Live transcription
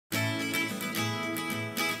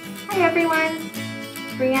Hi everyone,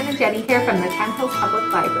 Brianne and Jenny here from the Town Hills Public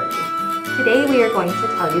Library. Today we are going to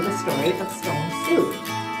tell you the story of Stone Soup.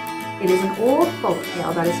 It is an old folk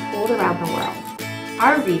tale that is told around the world.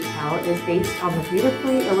 Our retell is based on the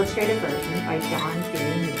beautifully illustrated version by Jon J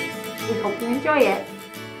and Muth. We hope you enjoy it.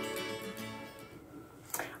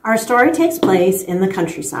 Our story takes place in the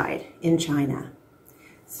countryside in China.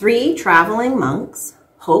 3 traveling monks,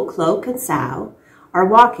 Ho, Cloak, and Sao, are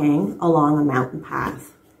walking along a mountain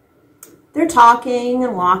path. They're talking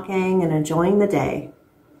and walking and enjoying the day.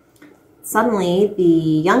 Suddenly, the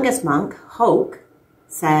youngest monk, Ho,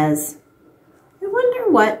 says, "I wonder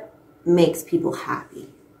what makes people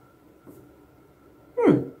happy."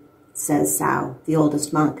 Says Sao, the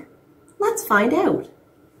oldest monk. "Let's find out."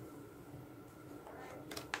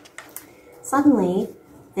 Suddenly,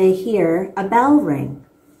 they hear a bell ring.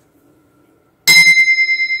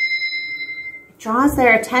 It draws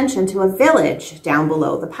their attention to a village down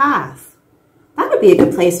below the path. "That would be a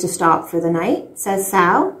good place to stop for the night," says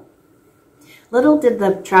Sao. Little did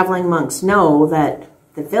the traveling monks know that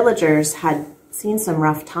the villagers had seen some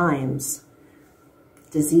rough times.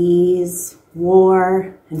 Disease,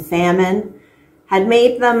 war, and famine had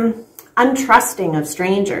made them untrusting of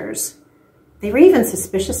strangers. They were even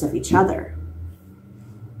suspicious of each other.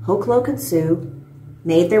 Ho, Cloak, and Sue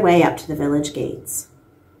made their way up to the village gates.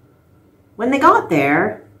 When they got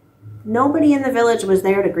there, nobody in the village was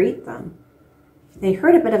there to greet them. They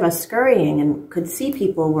heard a bit of a scurrying and could see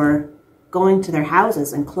people were going to their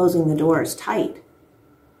houses and closing the doors tight.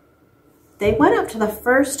 They went up to the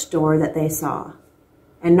first door that they saw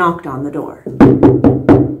and knocked on the door.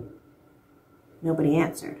 Nobody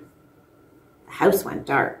answered. The house went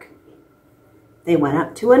dark. They went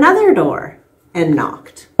up to another door and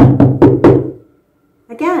knocked.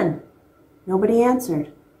 Again, nobody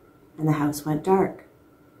answered, and the house went dark.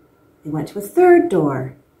 They went to a third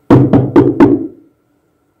door.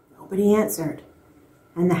 Nobody answered,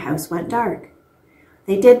 and the house went dark.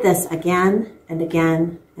 They did this again and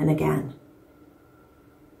again and again.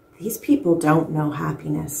 "These people don't know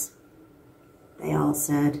happiness," they all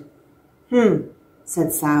said.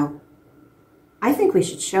 Said Sao. "I think we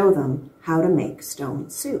should show them how to make stone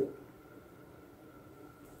soup."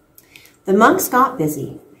 The monks got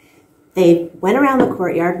busy. They went around the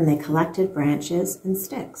courtyard and they collected branches and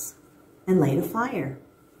sticks and laid a fire.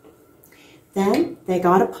 Then they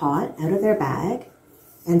got a pot out of their bag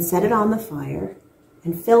and set it on the fire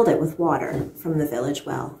and filled it with water from the village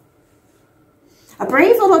well. A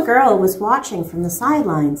brave little girl was watching from the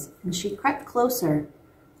sidelines, and she crept closer.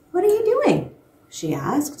 "What are you doing?" she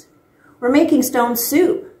asked. "We're making stone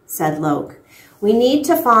soup," said Loke. "We need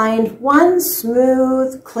to find one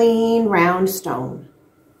smooth, clean, round stone."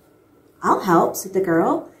 "I'll help," said the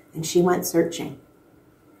girl, and she went searching.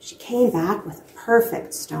 She came back with a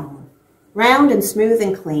perfect stone, round and smooth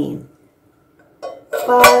and clean.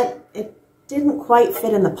 But it didn't quite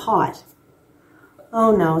fit in the pot.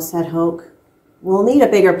 "Oh no," said Hoke. "We'll need a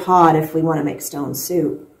bigger pot if we want to make stone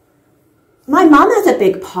soup." "My mom has a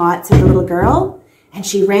big pot," said the little girl, and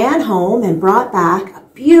she ran home and brought back a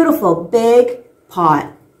beautiful big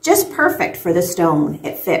pot, just perfect for the stone.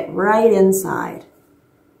 It fit right inside.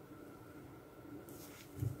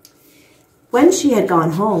 When she had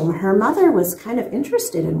gone home, her mother was kind of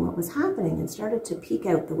interested in what was happening and started to peek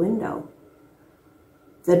out the window.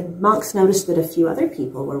 The monks noticed that a few other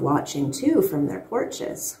people were watching too from their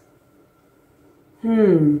porches.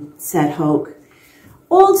 Said Hoke.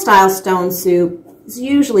 "Old-style stone soup is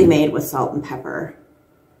usually made with salt and pepper."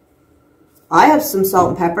 "I have some salt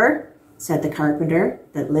and pepper," said the carpenter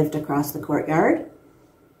that lived across the courtyard.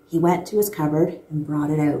 He went to his cupboard and brought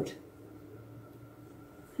it out.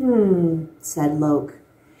 Said Loke.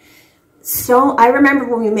 "So I remember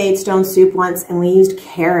when we made stone soup once and we used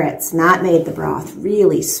carrots, and that made the broth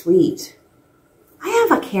really sweet." "I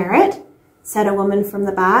have a carrot," said a woman from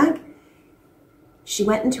the bag. She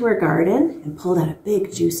went into her garden and pulled out a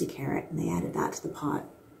big juicy carrot, and they added that to the pot.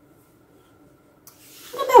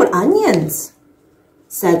 "What about onions?"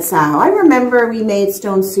 said Sao. "I remember we made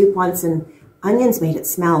stone soup once and onions made it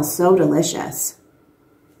smell so delicious."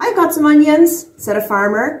 "I've got some onions," said a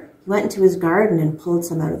farmer. He went into his garden and pulled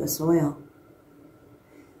some out of the soil.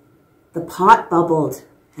 The pot bubbled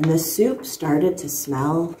and the soup started to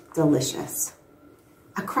smell delicious.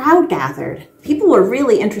 A crowd gathered. People were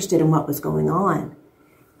really interested in what was going on.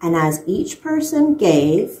 And as each person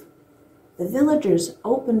gave, the villagers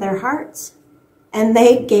opened their hearts and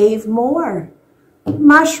they gave more.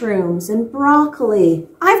 Mushrooms and broccoli.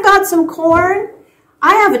 "I've got some corn.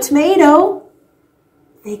 I have a tomato."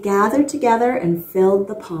 They gathered together and filled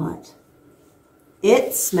the pot.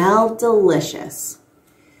 It smelled delicious.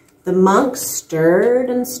 The monks stirred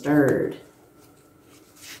and stirred.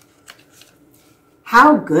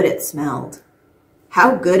 How good it smelled.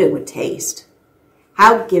 How good it would taste.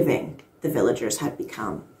 How giving the villagers had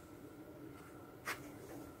become.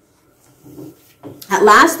 At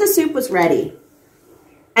last the soup was ready,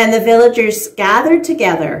 and the villagers gathered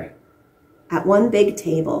together at one big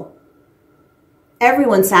table.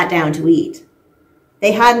 Everyone sat down to eat.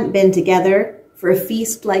 They hadn't been together for a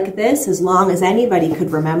feast like this as long as anybody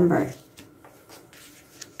could remember.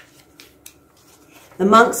 The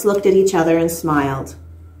monks looked at each other and smiled.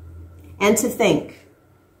 And to think,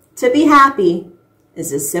 to be happy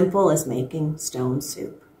is as simple as making stone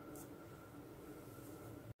soup.